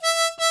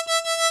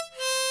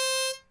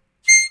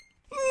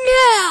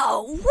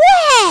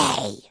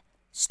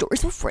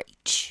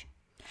Reach.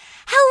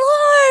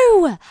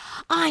 Hello!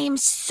 I am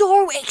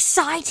so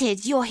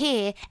excited you're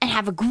here and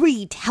have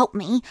agreed to help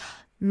me.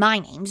 My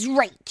name's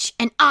Rach,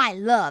 and I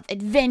love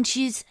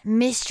adventures,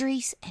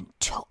 mysteries, and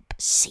top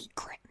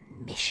secret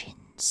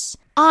missions.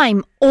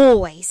 I'm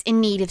always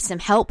in need of some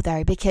help,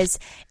 though, because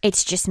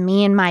it's just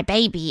me and my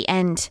baby,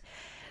 and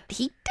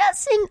he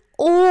doesn't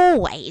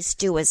always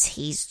do as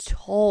he's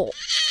told.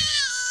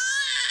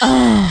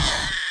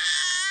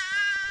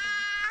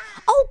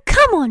 Oh,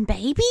 come on,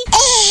 baby.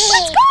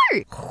 Let's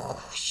go.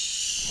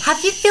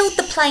 Have you filled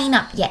the plane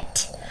up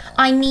yet?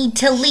 I need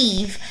to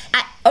leave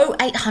at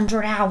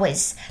 0800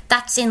 hours.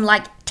 That's in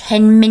like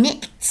 10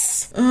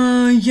 minutes.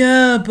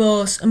 Yeah,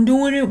 boss. I'm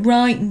doing it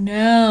right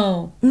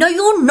now. No,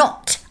 you're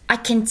not. I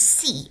can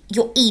see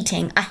you're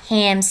eating a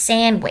ham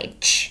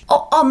sandwich.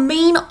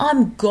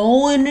 I'm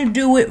going to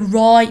do it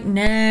right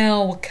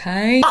now,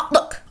 okay?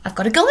 Look, I've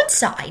got to go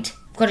inside.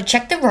 I've got to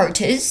check the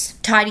rotors,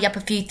 tidy up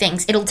a few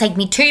things. It'll take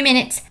me 2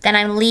 minutes, then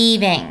I'm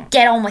leaving.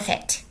 Get on with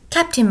it.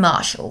 Captain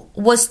Marshall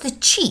was the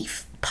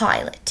chief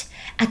pilot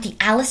at the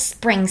Alice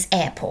Springs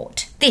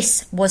Airport.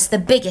 This was the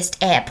biggest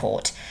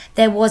airport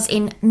there was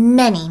in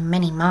many,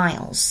 many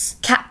miles.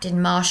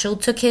 Captain Marshall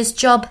took his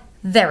job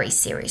very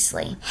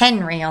seriously.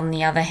 Henry, on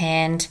the other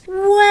hand,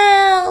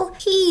 well,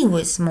 he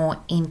was more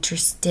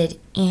interested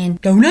in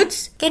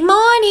donuts? Good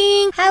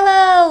morning.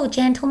 Hello,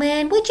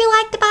 gentlemen. Would you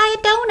like to buy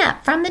a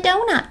donut from the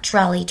donut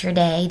trolley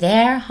today?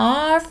 They're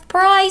half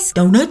price.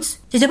 Donuts?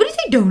 Does everybody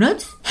say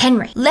donuts?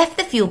 Henry left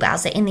the fuel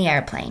bowser in the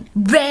airplane,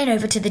 ran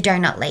over to the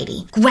donut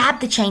lady, grabbed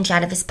the change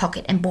out of his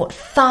pocket and bought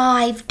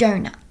 5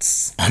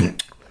 donuts.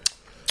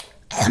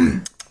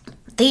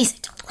 These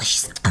are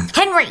delicious.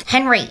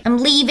 Henry, I'm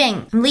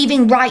leaving. I'm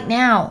leaving right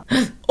now.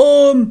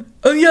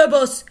 Yeah,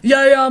 boss.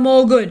 Yeah, I'm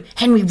all good.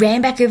 Henry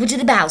ran back over to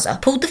the Bowser,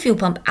 pulled the fuel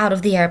pump out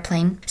of the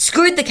airplane,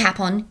 screwed the cap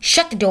on,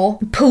 shut the door,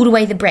 and pulled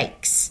away the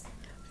brakes.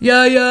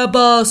 Yeah,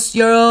 boss.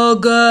 You're all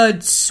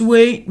good.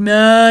 Sweet,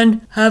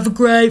 man. Have a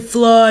great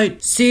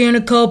flight. See you in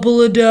a couple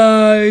of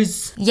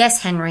days.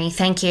 Yes, Henry,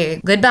 thank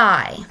you.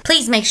 Goodbye.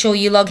 Please make sure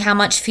you log how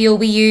much fuel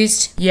we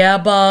used. Yeah,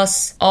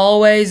 boss.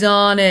 Always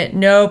on it.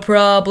 No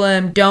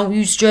problem. Don't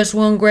you stress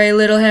one grey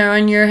little hair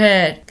on your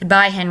head.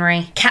 Goodbye,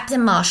 Henry.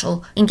 Captain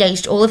Marshall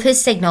engaged all of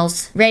his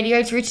signals,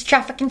 radioed through to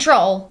traffic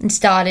control, and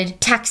started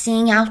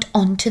taxiing out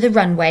onto the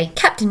runway.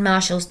 Captain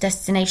Marshall's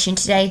destination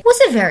today was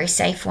a very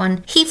safe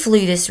one. He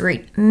flew this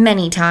route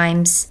many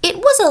times. It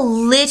was a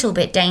little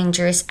bit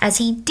dangerous as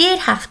he did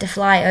have to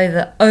fly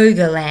over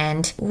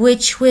Ogreland,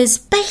 which was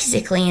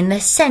basically in the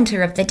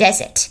center of the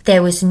desert.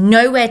 There was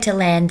nowhere to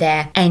land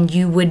there, and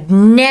you would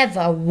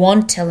never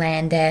want to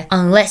land there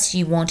unless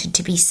you wanted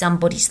to be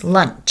somebody's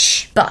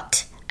lunch.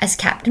 But as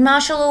Captain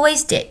Marshall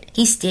always did,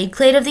 he steered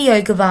clear of the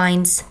ogre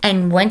vines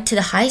and went to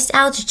the highest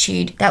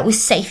altitude that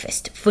was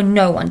safest for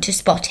no one to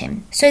spot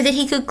him, so that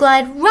he could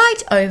glide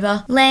right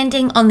over,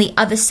 landing on the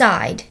other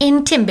side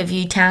in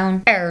Timberview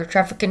Town. Air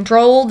traffic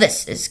control,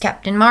 this is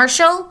Captain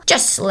Marshall.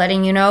 Just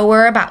letting you know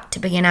we're about to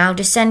begin our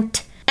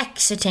descent,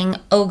 exiting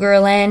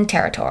Ogreland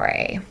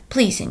territory.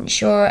 Please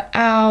ensure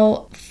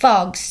our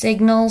fog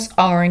signals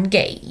are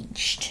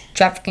engaged.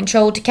 Traffic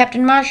control to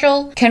Captain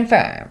Marshall,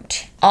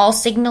 confirmed. All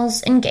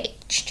signals engaged.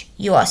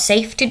 You are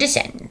safe to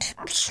descend.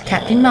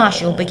 Captain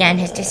Marshall began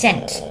his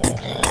descent.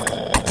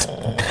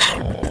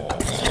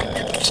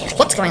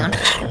 What's going on?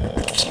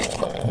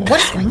 What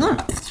is going on?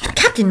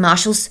 Captain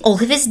Marshall's, all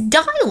of his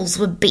dials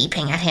were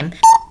beeping at him.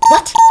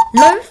 What?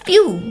 Low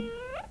fuel?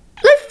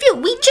 Low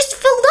fuel? We just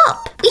filled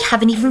up. We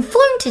haven't even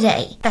flown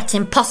today. That's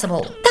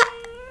impossible.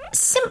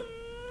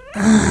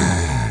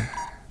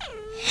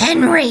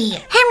 Henry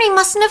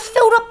mustn't have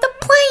filled up the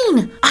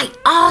plane. I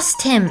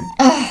asked him.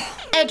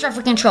 Air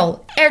traffic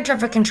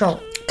control.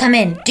 Come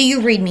in. Do you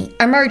read me?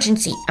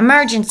 Emergency.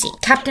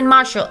 Captain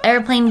Marshall,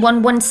 airplane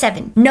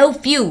 117. No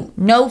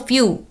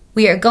fuel.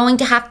 We are going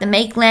to have to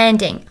make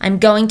landing. I'm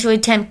going to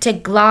attempt to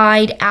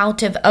glide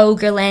out of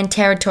Ogreland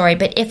territory,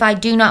 but if I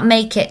do not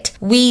make it,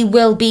 we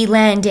will be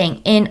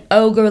landing in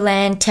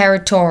Ogreland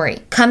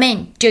territory. Come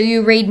in. Do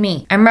you read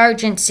me?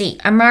 Emergency.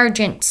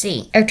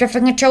 Air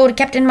traffic control to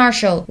Captain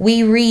Marshall.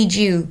 We read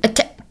you.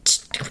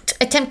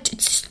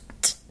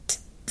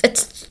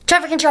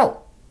 Traffic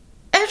control.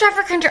 Air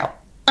traffic control.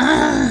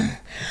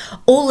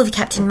 All of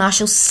Captain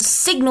Marshall's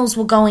signals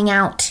were going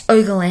out.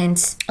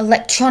 Ogreland's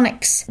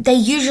electronics, they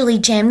usually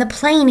jam the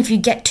plane if you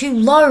get too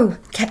low.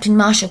 Captain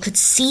Marshall could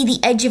see the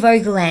edge of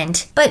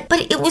Ogreland, but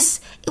it was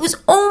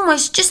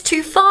almost just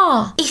too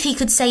far. If he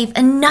could save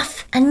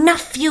enough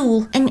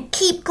fuel and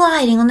keep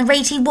gliding on the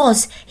rate he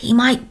was, he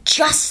might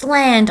just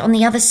land on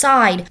the other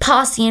side,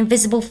 past the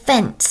invisible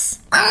fence.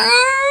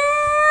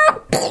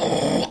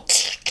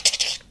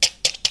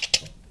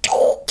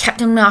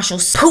 Captain Marshall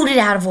pulled it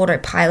out of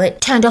autopilot,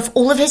 turned off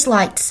all of his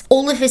lights,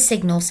 all of his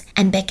signals,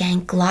 and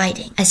began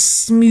gliding as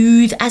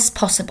smooth as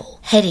possible,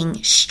 heading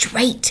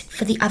straight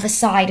for the other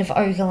side of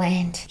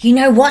Ogreland. You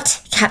know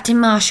what? Captain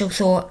Marshall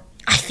thought,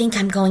 I think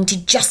I'm going to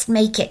just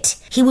make it.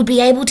 He would be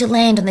able to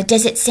land on the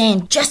desert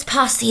sand just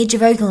past the edge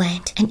of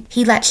Ogreland, and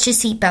he latched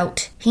his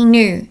seatbelt. He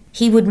knew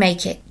he would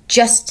make it.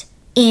 Just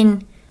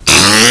in.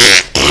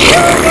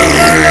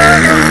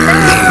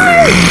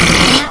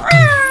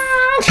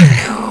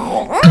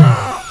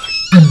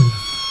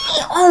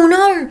 Oh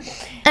no!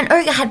 An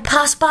ogre had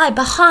passed by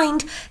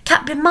behind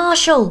Captain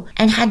Marshall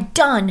and had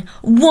done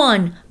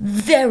one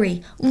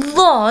very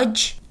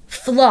large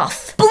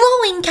fluff,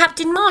 blowing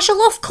Captain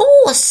Marshall off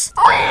course.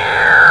 Oh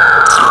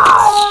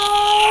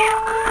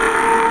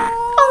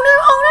no!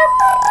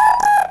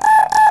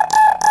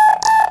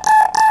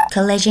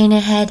 Collision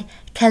ahead,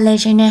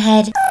 collision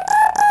ahead.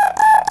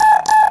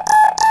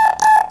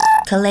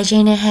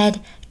 Collision ahead,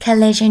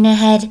 collision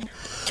ahead.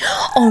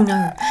 Oh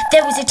no,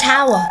 there was a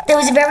tower. There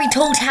was a very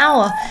tall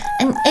tower,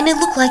 and it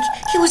looked like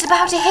he was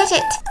about to hit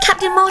it.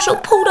 Captain Marshall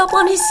pulled up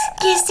on his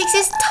gear sticks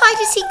as tight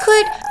as he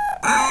could.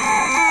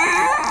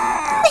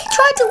 He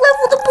tried to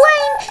level the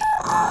plane.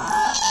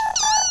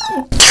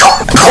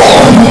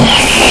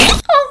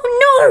 Oh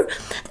no!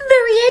 The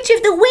very edge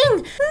of the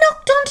wing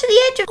knocked onto the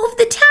edge of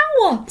the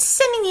tower,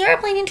 sending the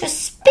airplane into a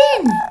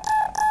spin.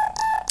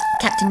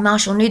 Captain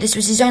Marshall knew this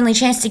was his only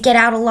chance to get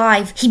out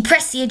alive. He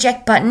pressed the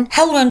eject button,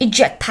 held on the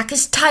eject pack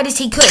as tight as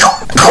he could. Ow!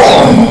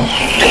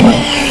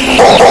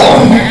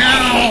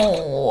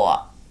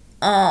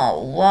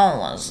 Oh, what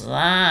was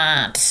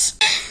that?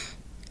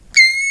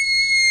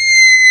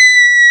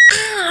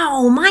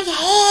 Ow, my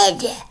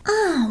head!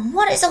 Oh,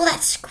 what is all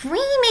that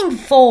screaming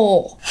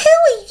for? Who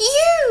are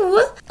you?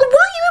 Why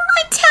are you in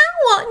my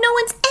tower? No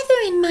one's ever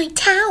in my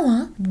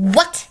tower.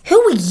 What? Who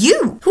are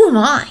you? Who am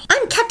I?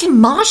 I'm Captain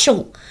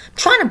Marshall.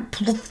 Trying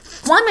to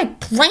fly my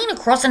plane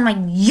across and my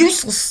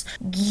useless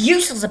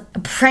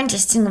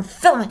apprentice in the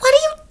film. What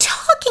are you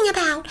talking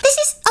about? This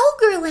is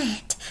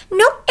Ogreland.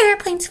 No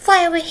airplanes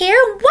fly over here.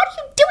 What are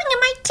you doing in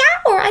my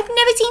tower? I've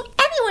never seen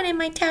anyone in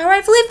my tower.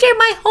 I've lived here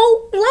my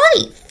whole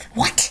life.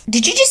 What?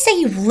 Did you just say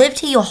you've lived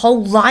here your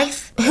whole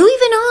life? Who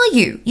even are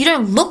you? You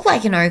don't look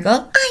like an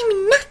ogre.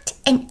 I'm not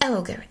an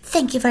ogre.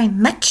 Thank you very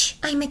much.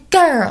 I'm a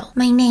girl.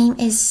 My name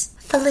is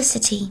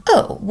Felicity.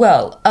 Oh,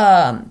 well,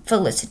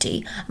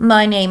 Felicity.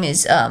 My name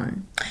is,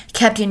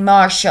 Captain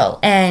Marshall,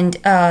 and,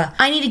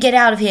 I need to get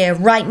out of here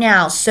right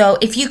now, so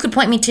if you could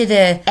point me to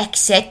the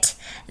exit,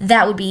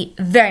 that would be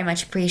very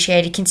much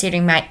appreciated,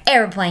 considering my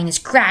airplane is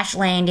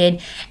crash-landed,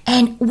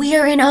 and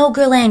we're in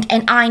Ogreland,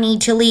 and I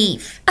need to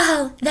leave.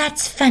 Oh,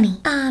 that's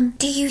funny.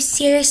 Do you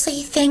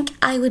seriously think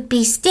I would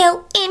be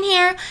still in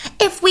here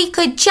if we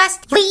could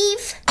just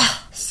leave?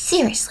 Oh,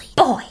 seriously,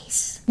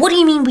 boys. What do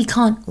you mean we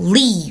can't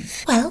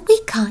leave? Well,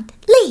 we can't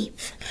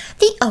leave.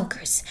 The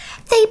ogres,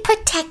 they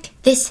protect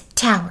this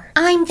tower.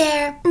 I'm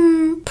their,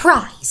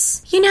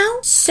 prize, you know?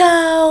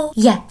 So,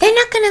 yeah, they're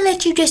not gonna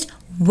let you just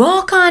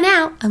walk on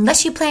out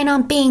unless you plan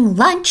on being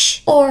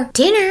lunch or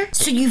dinner.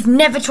 So you've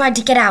never tried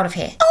to get out of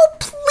here? Oh,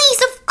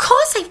 please, of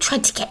course I've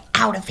tried to get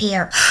out of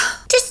here.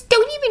 Just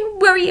don't even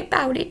worry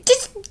about it.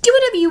 Just do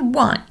whatever you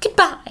want.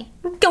 Goodbye.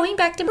 I'm going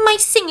back to my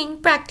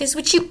singing practice,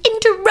 which you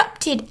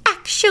interrupted,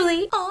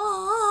 actually.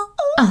 Oh,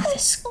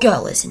 this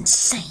girl is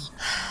insane.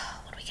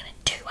 What are we gonna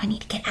do? I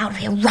need to get out of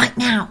here right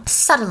now.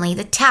 Suddenly,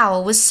 the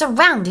tower was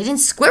surrounded in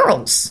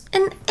squirrels.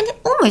 And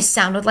it almost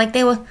sounded like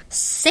they were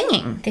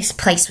singing. This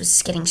place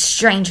was getting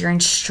stranger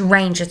and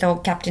stranger,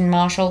 thought Captain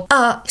Marshall.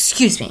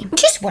 Excuse me. I'm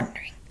just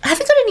wondering. Have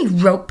you got any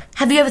rope?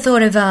 Have you ever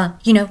thought of,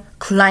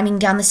 climbing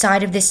down the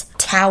side of this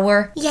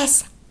tower?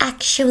 Yes,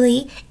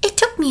 actually. It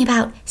took me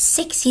about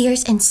 6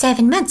 years and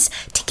 7 months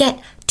to get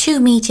 2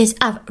 meters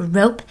of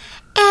rope.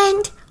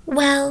 And,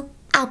 well,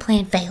 our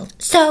plan failed.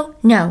 So,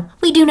 no,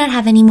 we do not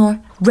have any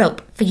more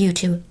rope for you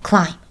to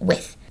climb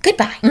with.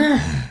 Goodbye.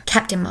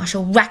 Captain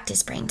Marshall racked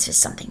his brains for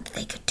something that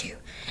they could do.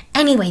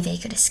 Any way they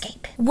could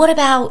escape. What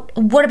about,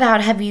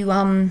 have you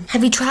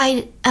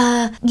tried,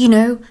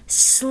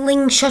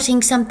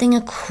 slingshotting something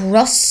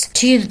across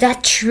to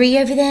that tree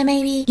over there,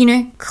 maybe?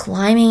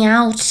 Climbing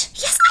out?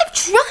 Yes, I've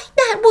tried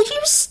that. Will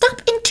you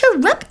stop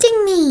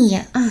interrupting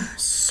me?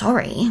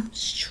 Sorry.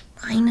 Just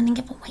trying to think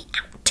of a way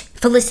out.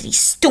 Felicity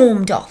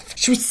stormed off.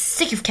 She was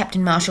sick of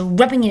Captain Marshall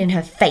rubbing it in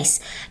her face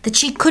that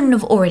she couldn't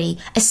have already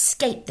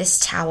escaped this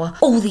tower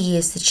all the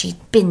years that she'd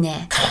been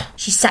there.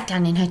 She sat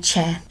down in her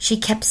chair. She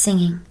kept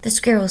singing. The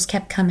squirrels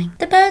kept coming.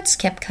 The birds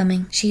kept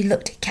coming. She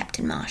looked at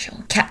Captain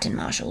Marshall. Captain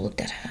Marshall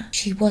looked at her.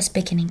 She was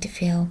beginning to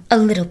feel a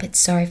little bit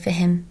sorry for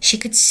him. She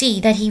could see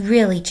that he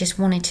really just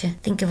wanted to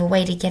think of a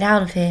way to get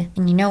out of here.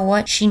 And you know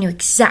what? She knew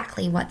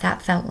exactly what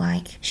that felt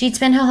like. She'd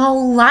spent her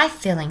whole life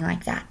feeling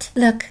like that.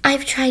 Look,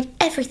 I've tried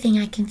everything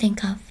I can think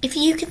of. If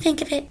you can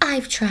think of it,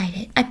 I've tried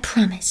it. I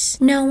promise.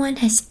 No one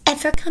has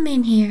ever come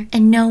in here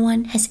and no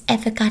one has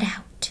ever got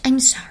out. I'm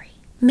sorry.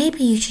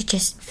 Maybe you should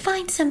just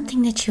find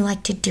something that you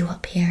like to do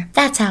up here.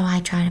 That's how I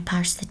try to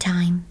pass the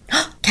time.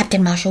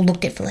 Captain Marshall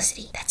looked at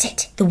Felicity. That's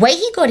it. The way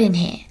he got in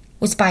here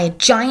was by a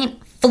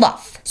giant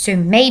fluff. So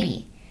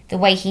maybe the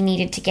way he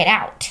needed to get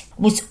out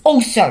was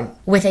also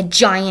with a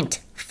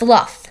giant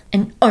fluff.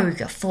 An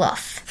ogre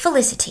fluff.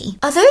 Felicity,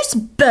 are those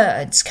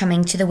birds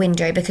coming to the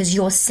window because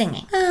you're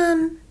singing?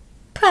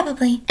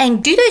 Probably.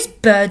 And do those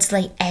birds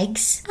lay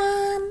eggs?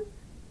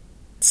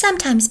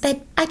 Sometimes,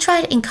 but I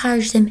try to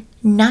encourage them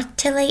not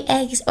to lay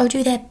eggs or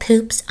do their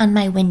poops on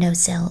my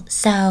windowsill,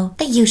 so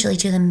they usually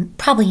do them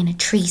probably in a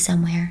tree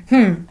somewhere.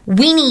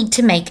 We need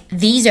to make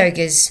these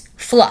ogres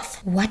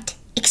fluff. What?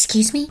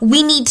 Excuse me?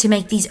 We need to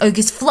make these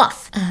ogres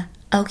fluff.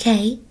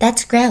 Okay,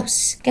 that's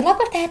gross. Good luck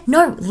with that.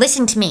 No,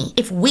 listen to me.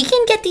 If we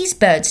can get these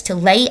birds to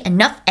lay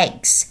enough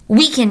eggs,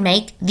 we can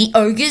make the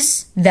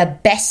ogres the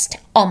best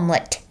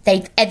omelette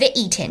they've ever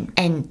eaten.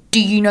 And do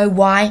you know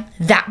why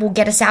that will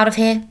get us out of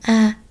here?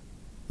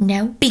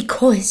 No.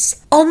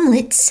 Because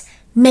omelettes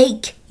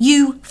make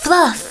you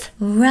fluff.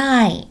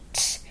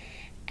 Right.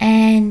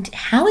 And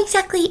how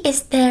exactly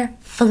is their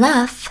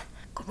fluff,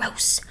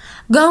 gross,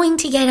 going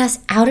to get us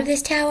out of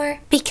this tower?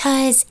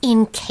 Because,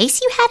 in case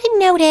you hadn't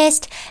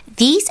noticed,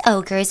 these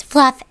ogres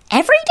fluff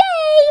every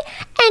day,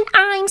 and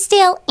I'm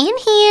still in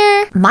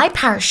here. My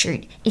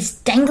parachute is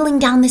dangling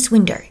down this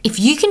window. If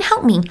you can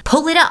help me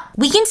pull it up,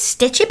 we can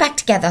stitch it back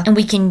together and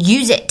we can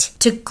use it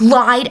to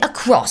glide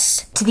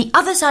across to the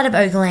other side of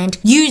Ogreland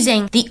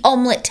using the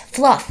omelette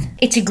fluff.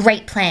 It's a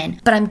great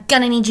plan, but I'm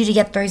gonna need you to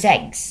get those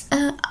eggs.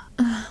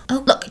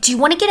 Look, do you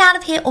want to get out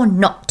of here or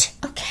not?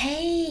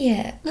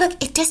 Okay.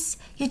 Look,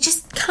 you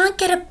just can't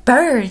get a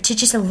bird to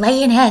just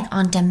lay an egg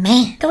on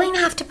demand. Going to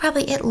have to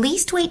probably at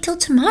least wait till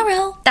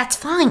tomorrow. That's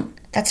fine.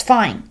 That's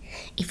fine.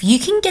 If you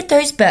can get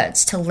those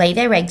birds to lay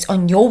their eggs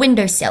on your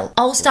windowsill,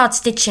 I'll start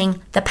stitching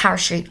the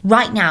parachute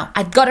right now.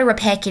 I've got a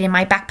repair kit in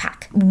my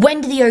backpack. When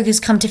do the ogres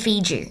come to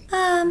feed you?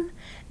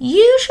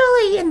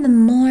 Usually in the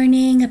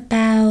morning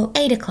about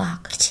 8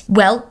 o'clock.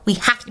 Well, we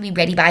have to be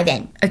ready by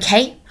then,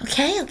 okay?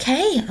 Okay.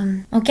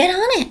 I'll get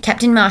on it.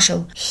 Captain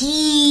Marshall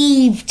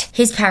heaved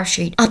his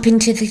parachute up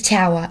into the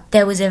tower.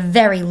 There was a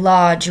very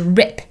large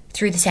rip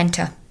through the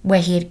center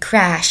where he had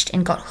crashed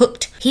and got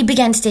hooked. He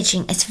began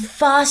stitching as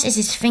fast as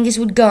his fingers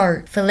would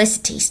go.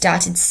 Felicity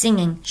started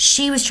singing.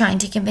 She was trying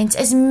to convince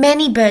as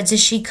many birds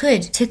as she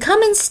could to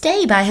come and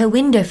stay by her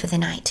window for the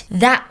night.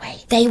 That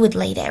way, they would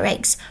lay their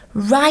eggs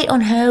right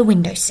on her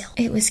windowsill.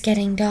 It was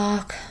getting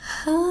dark.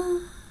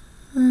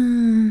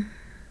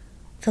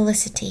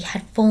 Felicity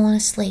had fallen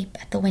asleep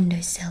at the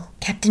windowsill.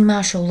 Captain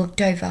Marshall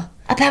looked over,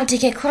 about to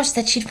get cross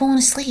that she'd fallen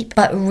asleep,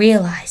 but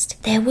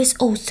realized there was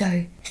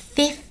also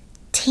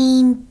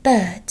 15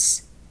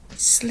 birds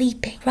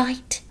sleeping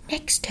right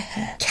next to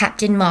her.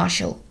 Captain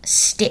Marshall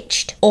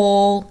stitched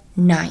all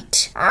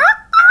night. I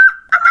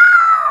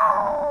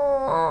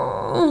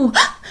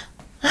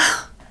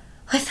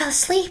fell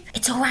asleep.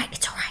 It's all right.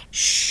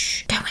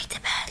 Shh, don't wake the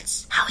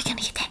birds. How are we going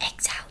to get their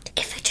eggs out?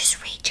 If we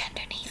just reach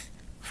underneath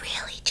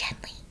really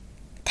gently,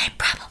 they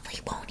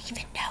probably won't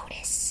even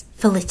notice.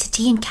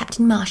 Felicity and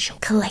Captain Marshall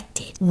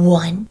collected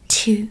 1,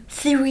 2,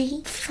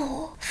 3,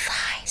 4,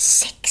 5,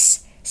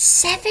 6,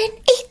 7,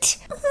 8,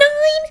 9,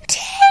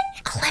 10,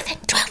 11,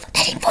 12,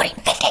 13, 14,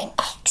 15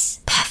 eggs.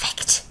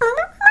 Perfect.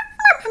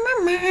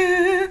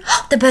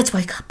 The birds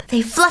woke up.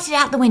 They fluttered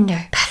out the window.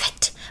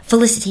 Perfect.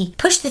 Felicity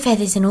pushed the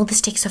feathers and all the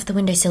sticks off the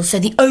windowsill so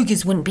the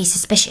ogres wouldn't be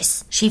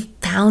suspicious. She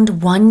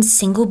found one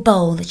single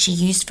bowl that she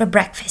used for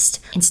breakfast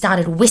and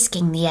started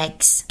whisking the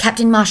eggs.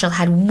 Captain Marshall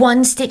had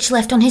one stitch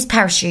left on his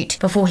parachute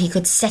before he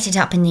could set it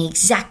up in the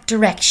exact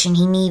direction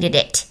he needed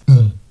it.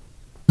 The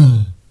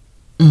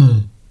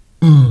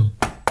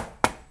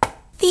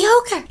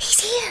ogre!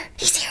 He's here!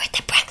 He's here at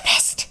the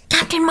breakfast!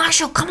 Captain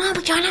Marshall, come on,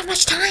 we don't have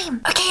much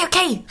time!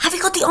 Okay. Have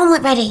you got the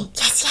omelette ready?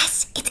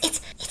 Yes,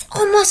 it's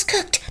almost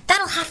cooked.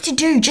 That'll have to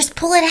do, just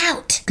pull it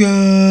out.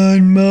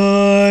 Good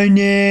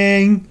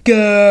morning,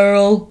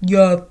 girl.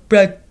 Your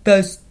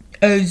breakfast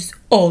is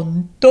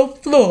on the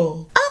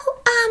floor.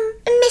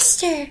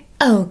 Mr.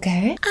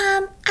 Ogre,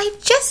 I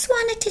just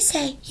wanted to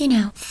say,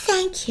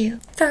 thank you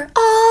for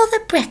all the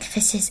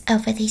breakfasts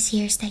over these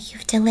years that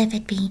you've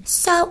delivered me.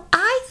 So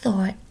I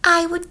thought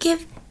I would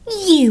give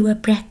you a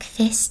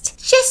breakfast,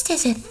 just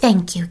as a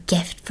thank you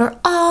gift for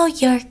all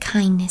your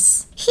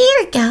kindness.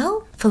 Here you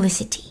go.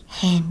 Felicity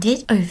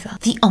handed over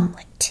the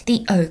omelette.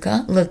 The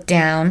ogre looked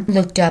down,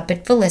 looked up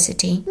at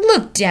Felicity,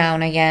 looked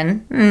down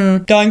again.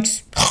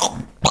 Thanks.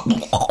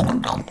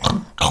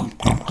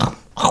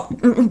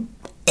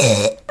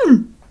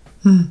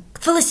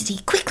 Felicity,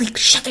 quickly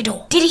shut the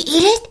door. Did he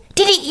eat it?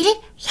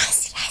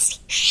 Yes.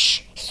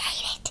 Shh, he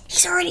ate it.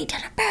 He's already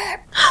done a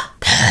burp.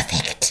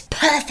 Perfect,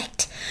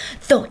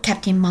 thought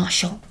Captain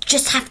Marshall.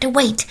 Just have to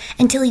wait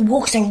until he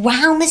walks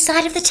around the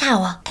side of the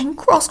tower and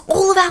cross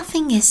all of our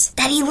fingers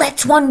that he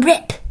lets one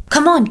rip.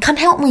 Come on, come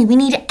help me. We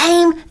need to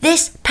aim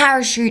this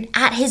parachute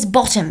at his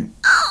bottom.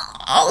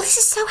 Oh, this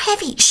is so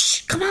heavy.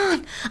 Shh, come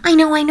on. I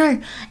know.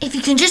 If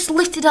you can just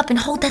lift it up and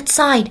hold that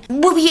side,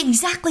 we'll be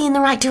exactly in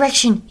the right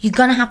direction. You're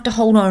gonna have to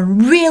hold on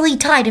really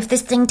tight if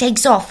this thing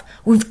takes off.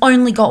 We've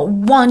only got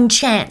one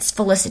chance,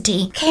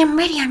 Felicity. Okay, I'm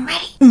ready.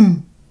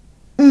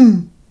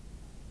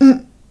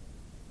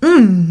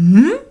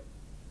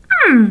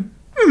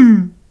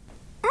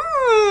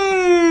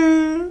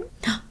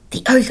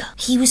 The ogre,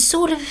 he was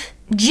sort of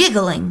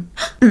jiggling.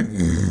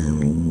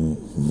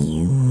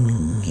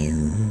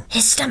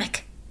 His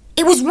stomach,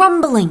 it was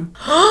rumbling.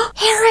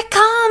 Here it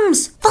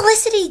comes!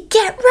 Felicity,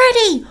 get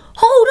ready!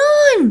 Hold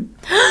on!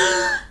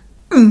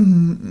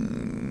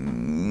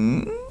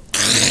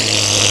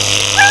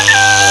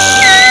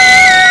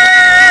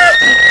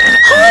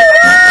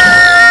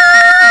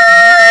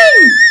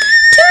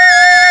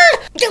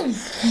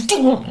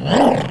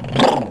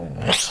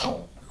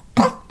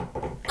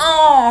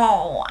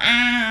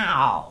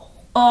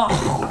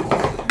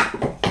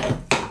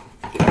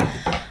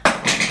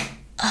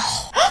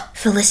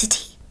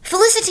 Felicity?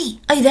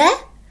 Felicity, are you there?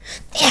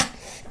 Yeah.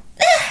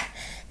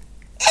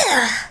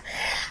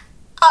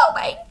 Oh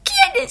my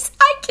goodness,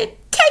 I can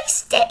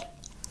taste it.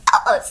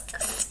 Oh, it's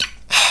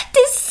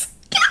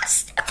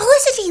disgusting.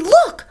 Felicity,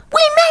 look,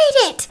 we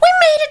made it. We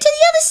made it to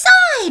the other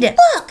side.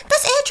 Look,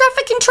 that's air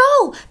traffic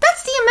control.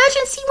 That's the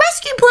emergency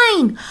rescue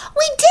plane.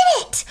 We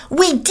did it.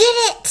 We did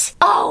it.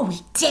 Oh, we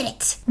did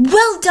it.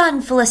 Well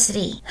done,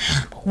 Felicity.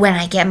 When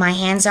I get my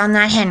hands on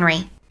that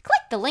Henry.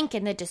 Click the link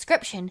in the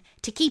description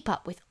to keep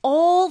up with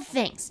all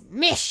things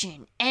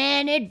mission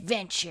and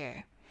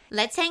adventure.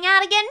 Let's hang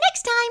out again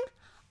next time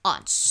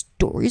on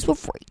Stories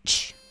with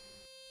Rach.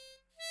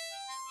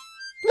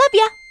 Love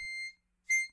ya!